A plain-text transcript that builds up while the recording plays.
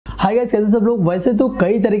Hi guys, कैसे सब लोग। वैसे तो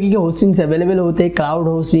कई तरीके के होस्टिंग्स अवेलेबल होते हैं, क्लाउड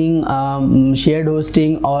होस्टिंग, शेयर्ड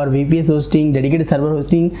होस्टिंग और VPS hosting, dedicated server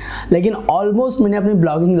hosting, लेकिन ऑलमोस्ट मैंने अपनी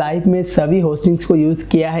ब्लॉगिंग लाइफ में सभी होस्टिंग्स को यूज़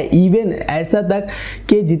किया है। इवन ऐसा तक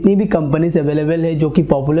कि जितनी भी कंपनीज अवेलेबल है जो कि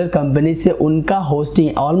पॉपुलर कंपनीज है, उनका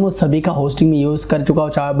होस्टिंग ऑलमोस्ट सभी का होस्टिंग में यूज़ कर चुका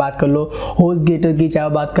हूँ। चाहे बात कर लो होस्टगेटर की, चाहे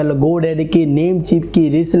बात कर लो गोडैडी की, नेमचीप की,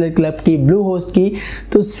 रीसेलर क्लब की, ब्लूहोस्ट की,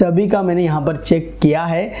 तो सभी का मैंने यहाँ पर चेक किया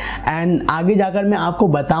है। एंड आगे जाकर मैं आपको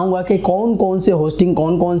बताऊंगा कि कौन कौन से होस्टिंग,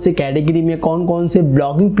 कौन कौन से कैटेगरी में, कौन कौन से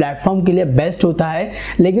ब्लॉगिंग प्लेटफॉर्म के लिए बेस्ट होता है।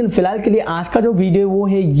 लेकिन फिलहाल के लिए आज का जो वीडियो वो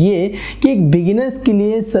है ये कि एक बिगिनर्स के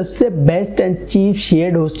लिए सबसे best and cheap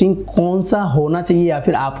shared hosting कौन सा होना चाहिए या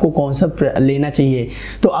फिर आपको कौन सा लेना चाहिए।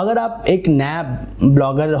 तो अगर आप एक नया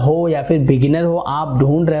ब्लॉगर हो या फिर बिगिनर हो, आप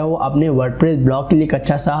ढूंढ रहे हो अपने वर्डप्रेस ब्लॉग के लिए एक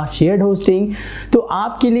अच्छा सा शेयर्ड होस्टिंग, तो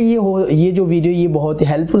आपके लिए ये जो वीडियो ये बहुत ही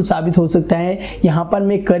हेल्पफुल साबित हो सकता है। यहाँ पर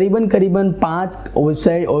मैं करीबन 5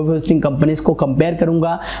 वेबसाइट और होस्टिंग कंपनीज को कंपेयर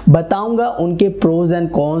करूंगा, बताऊंगा उनके प्रोज एंड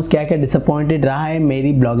कॉन्स, क्या क्या डिसअपॉइंटेड रहा है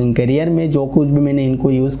मेरी ब्लॉगिंग करियर में, जो कुछ भी मैंने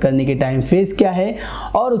इनको यूज करने के टाइम फेस किया है,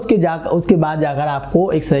 और उसके बाद जाकर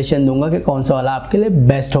आपको एक सजेशन दूंगा कि कौन सा वाला आपके लिए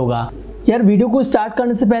बेस्ट होगा। यार वीडियो को स्टार्ट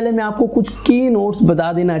करने से पहले मैं आपको कुछ की नोट्स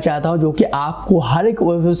बता देना चाहता हूं जो कि आपको हर एक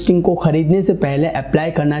वेब होस्टिंग को खरीदने से पहले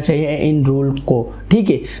अप्लाई करना चाहिए इन रूल को, ठीक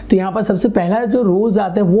है। तो यहाँ पर सबसे पहला जो रूल्स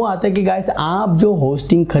आते हैं वो आता है कि गाइस, आप जो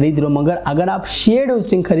होस्टिंग खरीद रहे हो, मगर अगर आप शेयर्ड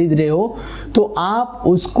होस्टिंग खरीद रहे हो तो आप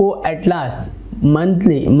उसको एट लास्ट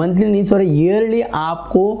ईयरली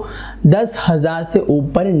आपको 10,000 से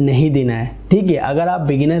ऊपर नहीं देना है, ठीक है। अगर आप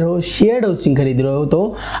बिगिनर हो, शेयर्ड होस्टिंग खरीद रहे हो,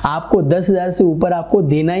 तो आपको 10,000 से ऊपर आपको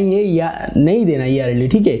देना ही है या नहीं देना ईयरली,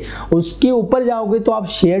 ठीक है। उसके ऊपर जाओगे तो आप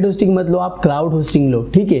शेयर्ड होस्टिंग मत लो, आप क्लाउड होस्टिंग लो,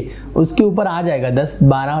 ठीक है। उसके ऊपर आ जाएगा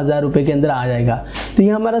 10-12 हज़ार रुपये के अंदर आ जाएगा। तो ये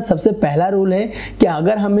हमारा सबसे पहला रूल है कि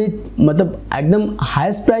अगर हमें मतलब एकदम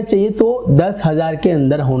हाईएस्ट प्राइस चाहिए तो 10,000 के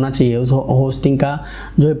अंदर होना चाहिए उस होस्टिंग का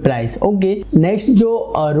जो है प्राइस, ओके। नेक्स्ट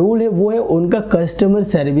जो रूल है वो है उनका कस्टमर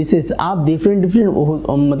सर्विसेज। आप डिफरेंट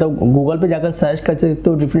मतलब गूगल पे जाकर सर्च कर सकते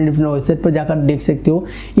हो, डिफरेंट वेबसाइट पर जाकर देख सकते हो।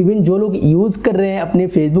 इवन जो लोग यूज कर रहे हैं अपने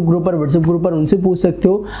फेसबुक ग्रुप पर, व्हाट्सएप ग्रुप पर, उनसे पूछ सकते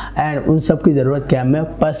हो। एंड उन सब की जरूरत क्या है, मैं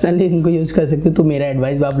पर्सनली इनको यूज कर सकते हो, तो मेरा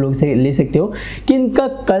एडवाइस आप लोग से ले सकते हो कि इनका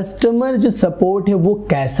कस्टमर जो सपोर्ट है वो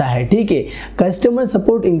कैसा है, ठीक है। कस्टमर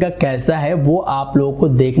सपोर्ट इनका कैसा है वो आप लोगों को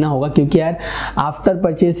देखना होगा, क्योंकि यार आफ्टर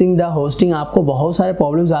परचेसिंग द होस्टिंग आपको बहुत सारे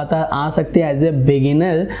प्रॉब्लम्स आ सकते हैं एज ए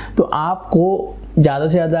बिगिनर। तो आपको ज़्यादा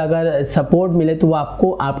से ज़्यादा अगर सपोर्ट मिले तो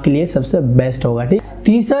वो आपके लिए सबसे बेस्ट होगा, ठीक।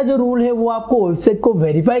 तीसरा जो रूल है वो आपको वेबसाइट को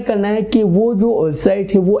वेरीफाई करना है कि वो जो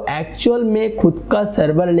वेबसाइट है वो एक्चुअल में खुद का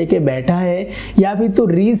सर्वर लेके बैठा है या फिर तो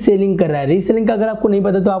रीसेलिंग कर रहा है। रीसेलिंग का अगर आपको नहीं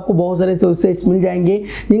पता तो आपको बहुत सारे वेबसाइट्स मिल जाएंगे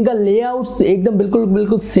जिनका लेआउट एकदम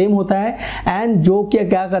बिल्कुल सेम होता है, एंड जो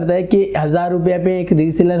क्या करता है कि 1,000 रुपये पे एक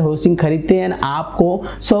रीसेलर होस्टिंग खरीदते हैं, आपको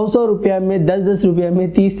 100 रुपया में, 10 रुपया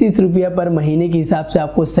में, 30 रुपया पर महीने के हिसाब से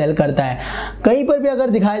आपको सेल करता है। कहीं पर भी अगर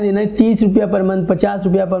दिखाई देना है 30 रुपया पर मंथ, 50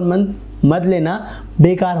 रुपया पर मंथ, मत लेना,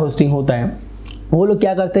 बेकार होस्टिंग होता है। वो लोग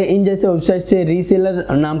क्या करते हैं, इन जैसे वेबसाइट से रीसेलर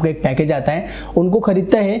नाम का एक पैकेज आता है, उनको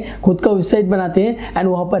खरीदते हैं, खुद का वेबसाइट बनाते हैं एंड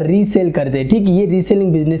वहाँ पर रीसेल करते हैं, ठीक। ये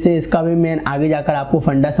रीसेलिंग बिजनेस है, इसका भी मैं आगे जाकर आपको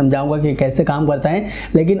फंडा समझाऊंगा कि कैसे काम करता है।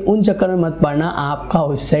 लेकिन उन चक्कर में मत पड़ना, आपका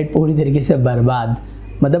वेबसाइट पूरी तरीके से बर्बाद,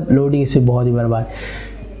 मतलब लोडिंग स्पीड बहुत ही बर्बाद।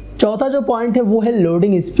 चौथा जो पॉइंट है वो है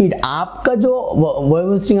लोडिंग स्पीड। आपका जो वेब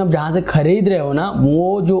होस्टिंग आप जहाँ से खरीद रहे हो ना,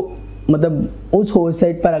 वो जो मतलब उस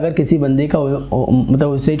वेबसाइट पर अगर किसी बंदे का मतलब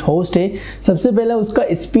वेबसाइट होस्ट है, सबसे पहले उसका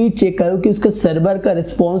स्पीड चेक करो कि उसका सर्वर का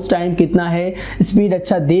रिस्पॉन्स टाइम कितना है, स्पीड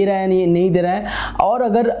अच्छा दे रहा है नहीं दे रहा है। और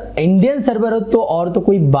अगर इंडियन सर्वर हो तो और तो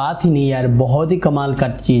कोई बात ही नहीं यार, बहुत ही कमाल का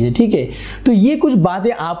चीज़ है, ठीक है। तो ये कुछ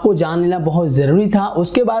बातें आपको जान लेना बहुत ज़रूरी था।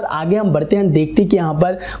 उसके बाद आगे हम बढ़ते हैं, देखते कि यहाँ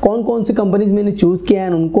पर कौन कौन से कंपनीज मैंने चूज़ किया है,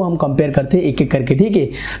 उनको हम कंपेयर करते हैं एक एक करके, ठीक है।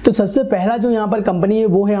 तो सबसे पहला जो यहाँ पर कंपनी है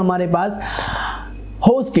वो है हमारे पास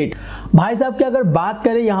होस्टगेट। भाई साहब की अगर बात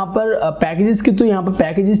करें यहाँ पर पैकेजेस की, तो यहाँ पर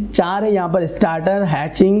पैकेजेस 4 है। यहाँ पर starter,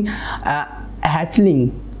 hatchling,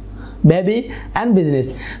 baby and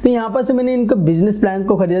business. तो यहाँ पर से मैंने इनका बिजनेस प्लान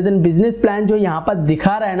को खरीदा था। बिजनेस प्लान जो यहाँ पर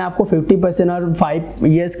दिखा रहा है ना आपको 50% और 5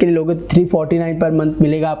 ईयर्स के लिए लोगे तो 349 पर मंथ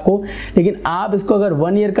मिलेगा आपको। लेकिन आप इसको अगर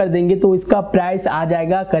 1 ईयर कर देंगे तो इसका प्राइस आ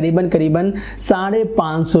जाएगा करीबन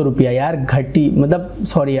 550 रुपया। यार घटी, मतलब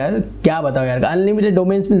सॉरी यार क्या बताओ यार। अनलिमिटेड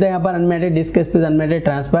डोमेन्स मिलता है यहाँ पर, unlimited disc space, unlimited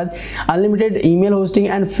transfer, unlimited email hosting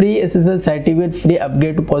and free SSL certificate, free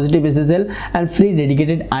upgrade to positive SSL and free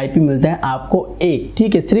dedicated IP मिलता है आपको एक,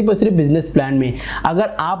 ठीक है। सिर्फ बिजनेस प्लान में अगर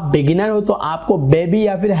आप बिगिनर हो तो आपको बेबी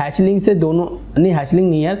या फिर हैचलिंग से दोनों, नहीं हैचलिंग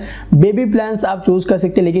नहीं यार, बेबी प्लान्स आप चूज कर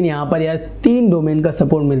सकते हैं। लेकिन यहाँ पर यार 3 डोमेन का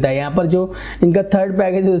सपोर्ट मिलता है। यहाँ पर जो इनका 3rd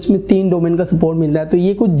पैकेज है उसमें 3 डोमेन का सपोर्ट मिलता है, तो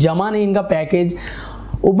ये कुछ जमा नहीं इनका पैकेज।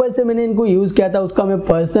 ऊपर से मैंने इनको यूज़ किया था, उसका मैं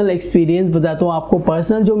पर्सनल एक्सपीरियंस बताता हूँ आपको।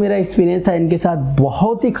 पर्सनल जो मेरा एक्सपीरियंस था इनके साथ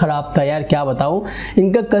बहुत ही ख़राब था यार, क्या बताऊँ।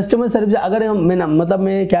 इनका कस्टमर सर्विस अगर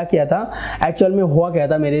मैं क्या किया था एक्चुअल में, हुआ क्या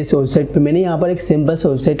था मेरे इस वेबसाइट पे, मैंने यहाँ पर एक सिंपल सा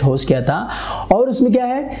वेबसाइट होस्ट किया था और उसमें क्या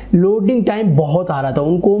है लोडिंग टाइम बहुत आ रहा था।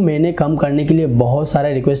 उनको मैंने कम करने के लिए बहुत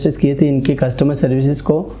सारे रिक्वेस्ट किए थे इनके कस्टमर सर्विसेज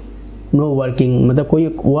को, नो वर्किंग, मतलब कोई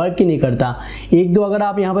वर्क ही नहीं करता। एक दो अगर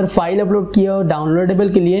आप यहाँ पर फाइल अपलोड किए हो डाउनलोडेबल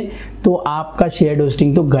के लिए तो आपका शेयर्ड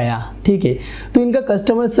होस्टिंग तो गया, ठीक है। तो इनका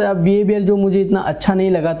कस्टमर बिहेवियर जो मुझे इतना अच्छा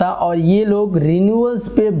नहीं लगा था, और ये लोग रिन्यूअल्स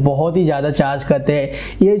पे बहुत ही ज़्यादा चार्ज करते हैं।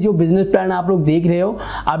 ये जो बिजनेस प्लान आप लोग देख रहे हो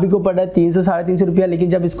अभी को पड़ रहा है 300 साढ़े 300 रुपया, लेकिन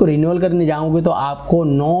जब इसको रिन्यूअल करने जाओगे तो आपको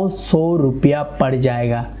 900 रुपया पड़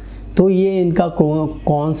जाएगा। तो ये इनका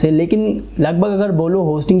कौन से, लेकिन लगभग अगर बोलो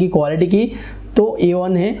होस्टिंग की क्वालिटी की तो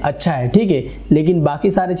A1 है, अच्छा है, ठीक है। लेकिन बाकी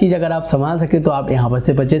सारी चीज़ अगर आप संभाल सकते तो आप यहाँ पर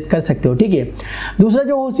से परचेज कर सकते हो, ठीक है। दूसरा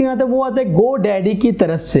जो होस्टिंग आता है वो आता है GoDaddy की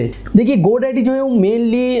तरफ से। देखिए GoDaddy जो है वो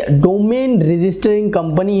मेनली डोमेन रजिस्टरिंग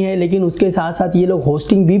कंपनी है, लेकिन उसके साथ साथ ये लोग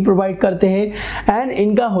होस्टिंग भी प्रोवाइड करते हैं। एंड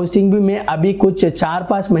इनका होस्टिंग भी मैं अभी कुछ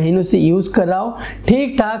 4-5 महीनों से यूज़ कर रहा हूँ,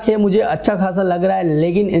 ठीक ठाक है, मुझे अच्छा खासा लग रहा है।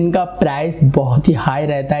 लेकिन इनका प्राइस बहुत ही हाई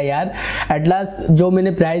रहता है यार। एट लास्ट जो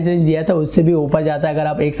मैंने प्राइस रेंज दिया था उससे भी ऊपर जाता है अगर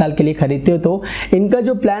आप 1 साल के लिए खरीदते हो तो। इनका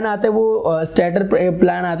जो प्लान आता है वो स्टार्टर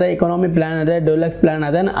प्लान आता है, इकोनॉमी प्लान आता है, डिलक्स प्लान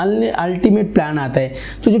आता है, अल्टीमेट प्लान आता है।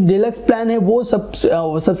 तो जो डिलक्स प्लान है वो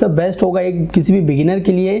सबसे बेस्ट होगा एक किसी भी बिगिनर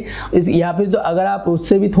के लिए, या फिर तो अगर आप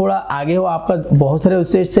उससे भी थोड़ा आगे हो, आपका बहुत सारे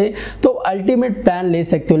उससे से, तो अल्टीमेट प्लान ले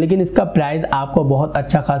सकते हो। लेकिन इसका प्राइस आपको बहुत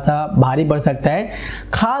अच्छा खासा भारी पड़ सकता है,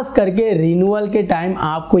 खास करके रिन्यूअल के टाइम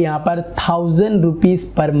आपको यहाँ पर 1000 रुपीज़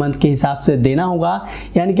पर मंथ के हिसाब से देना होगा,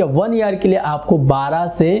 यानी कि 1 ईयर के लिए आपको 12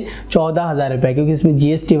 से 14,000 रुपये, क्योंकि इसमें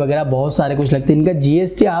GST वगैरह बहुत सारे कुछ लगते हैं। इनका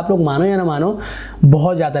GST आप लोग मानो या ना मानो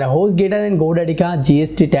बहुत ज़्यादा है। होस्टगेटर एंड GoDaddy का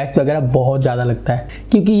GST टैक्स वगैरह बहुत ज़्यादा लगता है,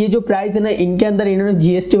 क्योंकि ये जो प्राइस है ना इनके अंदर इन्होंने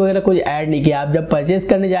GST वगैरह कुछ ऐड नहीं किया। आप जब परचेज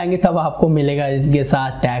करने जाएंगे तब आपको मिलेगा इनके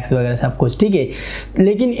साथ टैक्स वगैरह सब कुछ, ठीक है।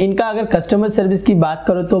 लेकिन इनका अगर कस्टमर सर्विस की बात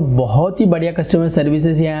करो तो बहुत ही बढ़िया कस्टमर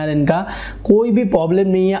सर्विसेज है यार, इनका कोई भी प्रॉब्लम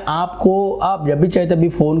नहीं है। आप जब भी चाहे तभी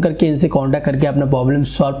फ़ोन करके इनसे कॉन्टैक्ट करके अपना प्रॉब्लम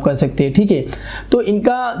सॉल्व कर सकते हैं, ठीक है। तो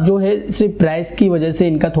इनका जो है सिर्फ प्राइस की वजह से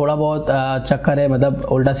इनका थोड़ा बहुत चक्कर है, मतलब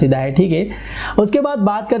उल्टा सीधा है, ठीक है। उसके बाद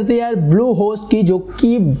बात करते हैं यार ब्लूहोस्ट की, जो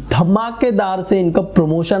कि धमाकेदार से इनका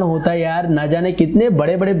प्रमोशन होता है यार। ना जाने कितने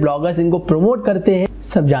बड़े बड़े ब्लॉगर्स इनको प्रमोट करते हैं,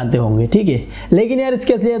 सब जानते होंगे, ठीक है। लेकिन यार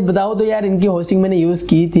इसके असलियत बताओ तो यार इनकी होस्टिंग मैंने यूज़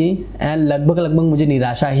की थी एंड लगभग मुझे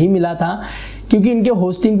निराशा ही मिला था, क्योंकि इनके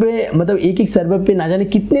होस्टिंग पे मतलब एक सर्वर पे ना जाने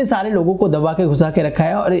कितने सारे लोगों को दबा के घुसा के रखा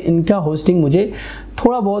है, और इनका होस्टिंग मुझे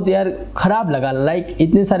थोड़ा बहुत यार ख़राब लगा। लाइक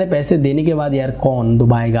इतने सारे पैसे देने के बाद यार कौन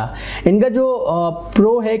दबाएगा। इनका जो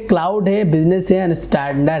प्रो है, क्लाउड है, बिजनेस है एंड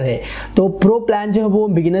स्टैंडर्ड है। तो प्रो प्लान जो है वो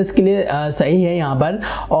बिगिनर्स के लिए सही है यहाँ पर,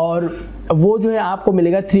 और वो जो है आपको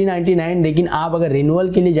मिलेगा 399, लेकिन आप अगर रिन्यूअल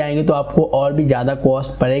के लिए जाएंगे तो आपको और भी ज़्यादा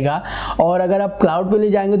कॉस्ट पड़ेगा। और अगर आप क्लाउड पे ले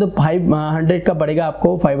जाएंगे तो 500 का पड़ेगा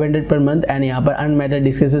आपको, 500 पर मंथ। एंड यहाँ पर अनमैटर्ड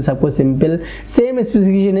डिस्क्रिप्शन सबको सिंपल सेम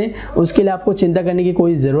स्पेसिफिकेशन है, उसके लिए आपको चिंता करने की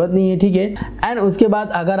कोई ज़रूरत नहीं है, ठीक है। एंड उसके बाद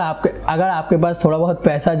अगर आपके पास थोड़ा बहुत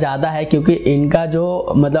पैसा ज़्यादा है, क्योंकि इनका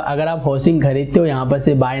जो मतलब अगर आप होस्टिंग खरीदते हो यहाँ पर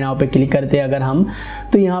से बाय नाउ पे क्लिक करते हैं अगर हम,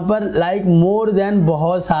 तो यहाँ पर लाइक मोर देन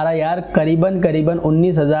बहुत सारा यार करीबन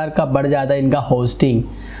 19,000 का बढ़ जाता है इनका होस्टिंग।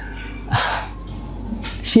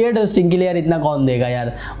 शेयर्ड होस्टिंग के लिए यार इतना कौन देगा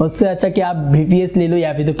यार, उससे अच्छा कि आप VPS ले लो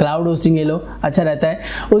या फिर तो क्लाउड होस्टिंग ले लो, अच्छा रहता है।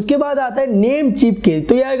 उसके बाद आता है नेमचीप के।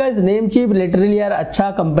 तो यार गाइस नेमचीप लिटरली यार अच्छा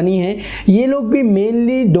कंपनी है। ये लोग भी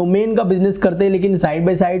मेनली डोमेन का बिजनेस करते हैं, लेकिन साइड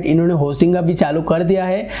बाय साइड इन्होंने होस्टिंग का भी चालू कर दिया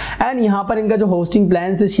है। एंड यहाँ पर इनका जो होस्टिंग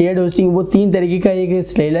प्लान है शेयर्ड होस्टिंग वो 3 तरीके का, एक है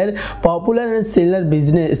stellar, popular and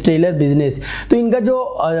stellar business. तो इनका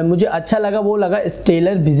जो मुझे अच्छा लगा वो लगा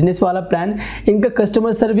स्टेलर बिजनेस वाला प्लान। इनका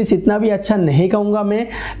कस्टमर सर्विस इतना भी अच्छा नहीं कहूँगा मैं,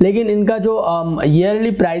 लेकिन इनका जो ईयरली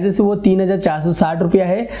प्राइसेस है वो 3,460 रुपया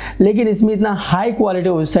है। लेकिन इसमें इतना हाई क्वालिटी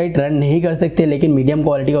वेबसाइट रन नहीं कर सकते, लेकिन मीडियम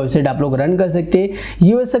क्वालिटी का वेबसाइट आप लोग रन कर सकते हैं।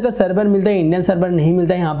 यूएसए का सर्वर मिलता है, इंडियन सर्वर नहीं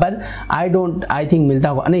मिलता है यहाँ पर। आई थिंक मिलता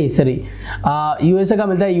होगा, नहीं सॉरी यूएसए का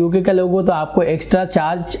मिलता है। यूके का लोगों तो आपको एक्स्ट्रा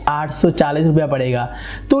चार्ज 840 रुपया पड़ेगा।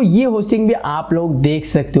 तो ये होस्टिंग भी आप लोग देख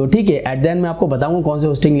सकते हो, ठीक है। एट द एंड मैं आपको बताऊंगा कौन सी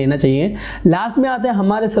होस्टिंग लेना चाहिए। लास्ट में आता है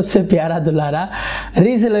हमारे सबसे प्यारा दुलारा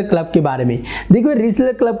रीसेलर क्लब के बारे में। देखो रीसेलर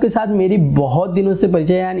रीसेलर क्लब के साथ मेरी बहुत दिनों से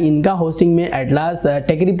परिचय है एंड इनका होस्टिंग में एटलास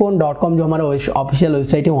techrepon.com जो हमारा ऑफिशियल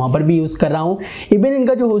वेबसाइट है वहाँ पर भी यूज़ कर रहा हूँ। इवन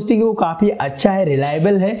इनका जो होस्टिंग है वो काफ़ी अच्छा है,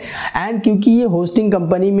 रिलायबल है एंड क्योंकि ये होस्टिंग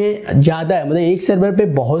कंपनी में ज़्यादा है, मतलब एक सर्वर पे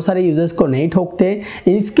बहुत सारे यूजर्स को नहीं ठोकते,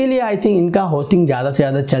 इसके लिए आई थिंक इनका होस्टिंग ज़्यादा से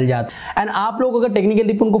ज़्यादा चल जाता है। एंड आप लोग अगर टेक्निकल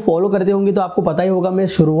टिप उनको फॉलो करते होंगे तो आपको पता ही होगा, मैं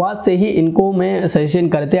शुरुआत से ही इनको मैं सजेशन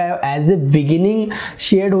करते आया as a beginning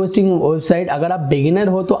shared hosting website. अगर आप बिगिनर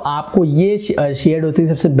हो तो आपको ये शेयर्ड होस्टिंग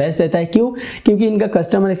सबसे बेस्ट रहता है। क्यों? क्योंकि इनका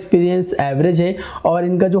कस्टमर एक्सपीरियंस एवरेज है और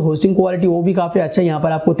इनका जो होस्टिंग क्वालिटी वो भी काफ़ी अच्छा है। यहाँ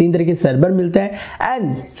पर आपको 3 तरह के सर्वर मिलता है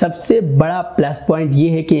एंड सबसे बड़ा प्लस पॉइंट ये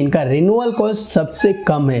है कि इनका रिन्यूअल कॉस्ट सबसे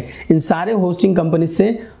कम है, इन सारे होस्टिंग कंपनी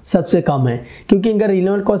से सबसे कम है, क्योंकि इनका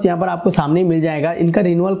रिन्यूअल कॉस्ट यहाँ पर आपको सामने मिल जाएगा। इनका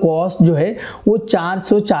रिन्यूअल कॉस्ट जो है वो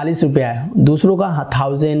 440 रुपया है, दूसरों का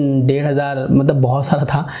 1000 1500 मतलब बहुत सारा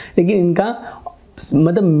था, लेकिन इनका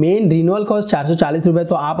मतलब मेन रिन्यूअल कॉस्ट 440 रुपये।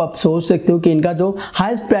 तो आप सोच सकते हो कि इनका जो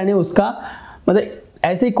हाईएस्ट प्लान है उसका मतलब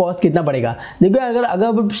ऐसे ही कॉस्ट कितना पड़ेगा। देखो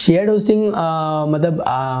अगर शेयर्ड होस्टिंग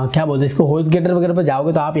क्या बोलते हैं इसको, होस्टगेटर वगैरह पर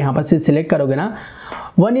जाओगे तो आप यहाँ पर से सिलेक्ट करोगे ना,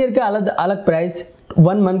 1 ईयर का अलग प्राइस,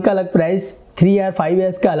 1 मंथ का अलग प्राइस, 3 ईयर 5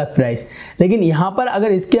 ईयर्स का अलग प्राइस। लेकिन यहाँ पर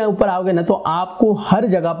अगर इसके ऊपर आओगे ना तो आपको हर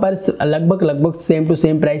जगह पर लगभग सेम टू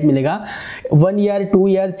सेम प्राइस मिलेगा। 1 ईयर 2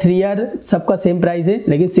 ईयर 3 ईयर सबका सेम प्राइस है,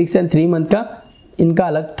 लेकिन 6 एंड 3 मंथ का इनका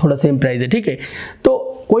अलग थोड़ा सेम प्राइस है, ठीक है। तो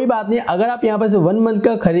कोई बात नहीं, अगर आप यहाँ पर से 1 मंथ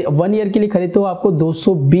का 1 ईयर के लिए खरीदते हो आपको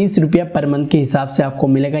 220 रुपया पर मंथ के हिसाब से आपको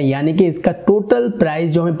मिलेगा, यानी कि इसका टोटल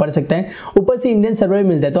प्राइस जो हमें पड़ सकता है। ऊपर से इंडियन सर्वर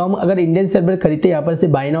मिलता है, तो हम अगर इंडियन सर्वर खरीदते हैं यहाँ पर से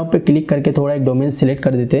बाय नाउ पे क्लिक करके थोड़ा एक डोमेन सिलेक्ट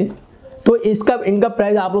कर देते हैं तो इनका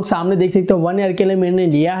प्राइस आप लोग सामने देख सकते हो। 1 ईयर के लिए मैंने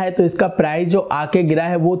लिया है तो इसका प्राइस जो आके गिरा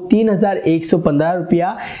है वो 3115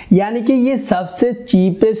 रुपया, यानी कि ये सबसे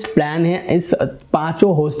चीपेस्ट प्लान है इस 5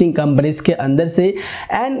 होस्टिंग कंपनीज के अंदर से।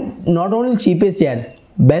 एंड नॉट ओनली चीपेस्ट यार,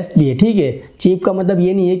 बेस्ट भी है, ठीक है। चीप का मतलब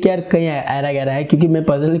ये नहीं है कि यार कहीं ऐरा गहरा है, क्योंकि मैं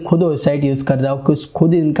पर्सनली खुद वेबसाइट यूज़ कर रहा हूँ,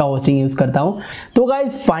 खुद इनका होस्टिंग यूज़ करता हूँ। तो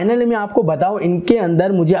गाइस फाइनली मैं आपको बताऊँ, इनके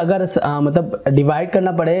अंदर मुझे अगर मतलब डिवाइड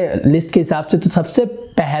करना पड़े लिस्ट के हिसाब से तो सबसे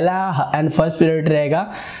पहला एंड फर्स्ट प्रायोरिटी रहेगा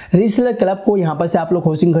रीसेलर क्लब को, यहाँ पर से आप लोग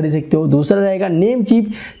होस्टिंग खरीद सकते हो। दूसरा रहेगा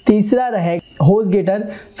नेमचीप, तीसरा रहेगा होस्टगेटर,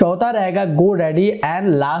 चौथा रहेगा गोडैडी एंड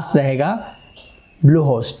लास्ट रहेगा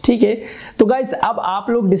ब्लूहोस्ट, ठीक है। तो गाइस अब आप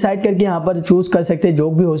लोग डिसाइड करके यहाँ पर चूज कर सकते हैं जो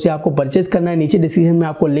भी होस्ट आपको परचेस करना है। नीचे डिस्क्रिप्शन में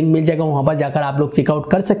आपको लिंक मिल जाएगा, वहां पर जाकर आप लोग चेकआउट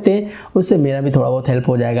कर सकते हैं, उससे मेरा भी थोड़ा बहुत हेल्प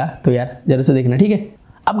हो जाएगा। तो यार जरूर से देखना, ठीक है।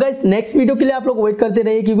 अब गाइस नेक्स्ट वीडियो के लिए आप लोग वेट करते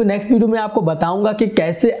रहिए, क्योंकि नेक्स्ट वीडियो में आपको बताऊंगा कि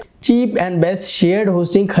कैसे cheap and best shared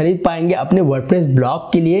hosting खरीद पाएंगे अपने वर्डप्रेस ब्लॉग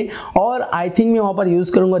के लिए। और आई थिंक मैं वहां पर यूज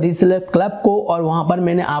करूंगा रीसेलर क्लब को, और वहां पर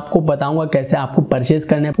मैंने आपको बताऊंगा कैसे आपको परचेज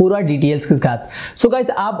करना है पूरा डिटेल्स के साथ। सो गाइस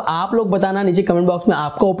अब आप लोग बताना नीचे कमेंट बॉक्स में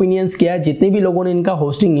आपका ओपिनियंस क्या है। जितने भी लोगों ने इनका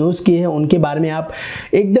होस्टिंग यूज किए हैं उनके बारे में आप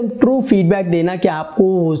एकदम ट्रू फीडबैक देना कि आपको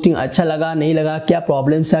होस्टिंग अच्छा लगा नहीं लगा, क्या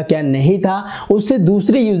प्रॉब्लम था क्या नहीं था। उससे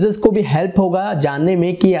दूसरे यूजर्स को भी हेल्प होगा जानने में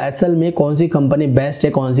कि असल में कौन सी कंपनी बेस्ट है,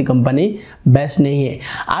 कौन सी कंपनी बेस्ट नहीं है।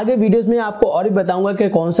 आगे वीडियोस में आपको और भी बताऊंगा कि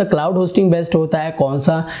कौन सा क्लाउड होस्टिंग बेस्ट होता है, कौन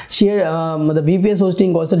सा शेयर मतलब वीपीएस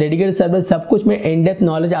होस्टिंग, कौन सा डेडिकेटेड सर्वर, सब कुछ मैं इन डेप्थ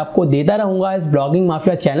नॉलेज आपको देता रहूंगा इस ब्लॉगिंग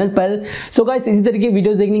माफिया चैनल पर। सो गाइस इसी तरह की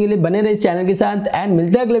वीडियोस देखने के लिए बने रहे इस चैनल के साथ एंड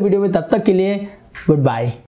मिलते हैं अगले वीडियो में, तब तक के लिए गुड बाय।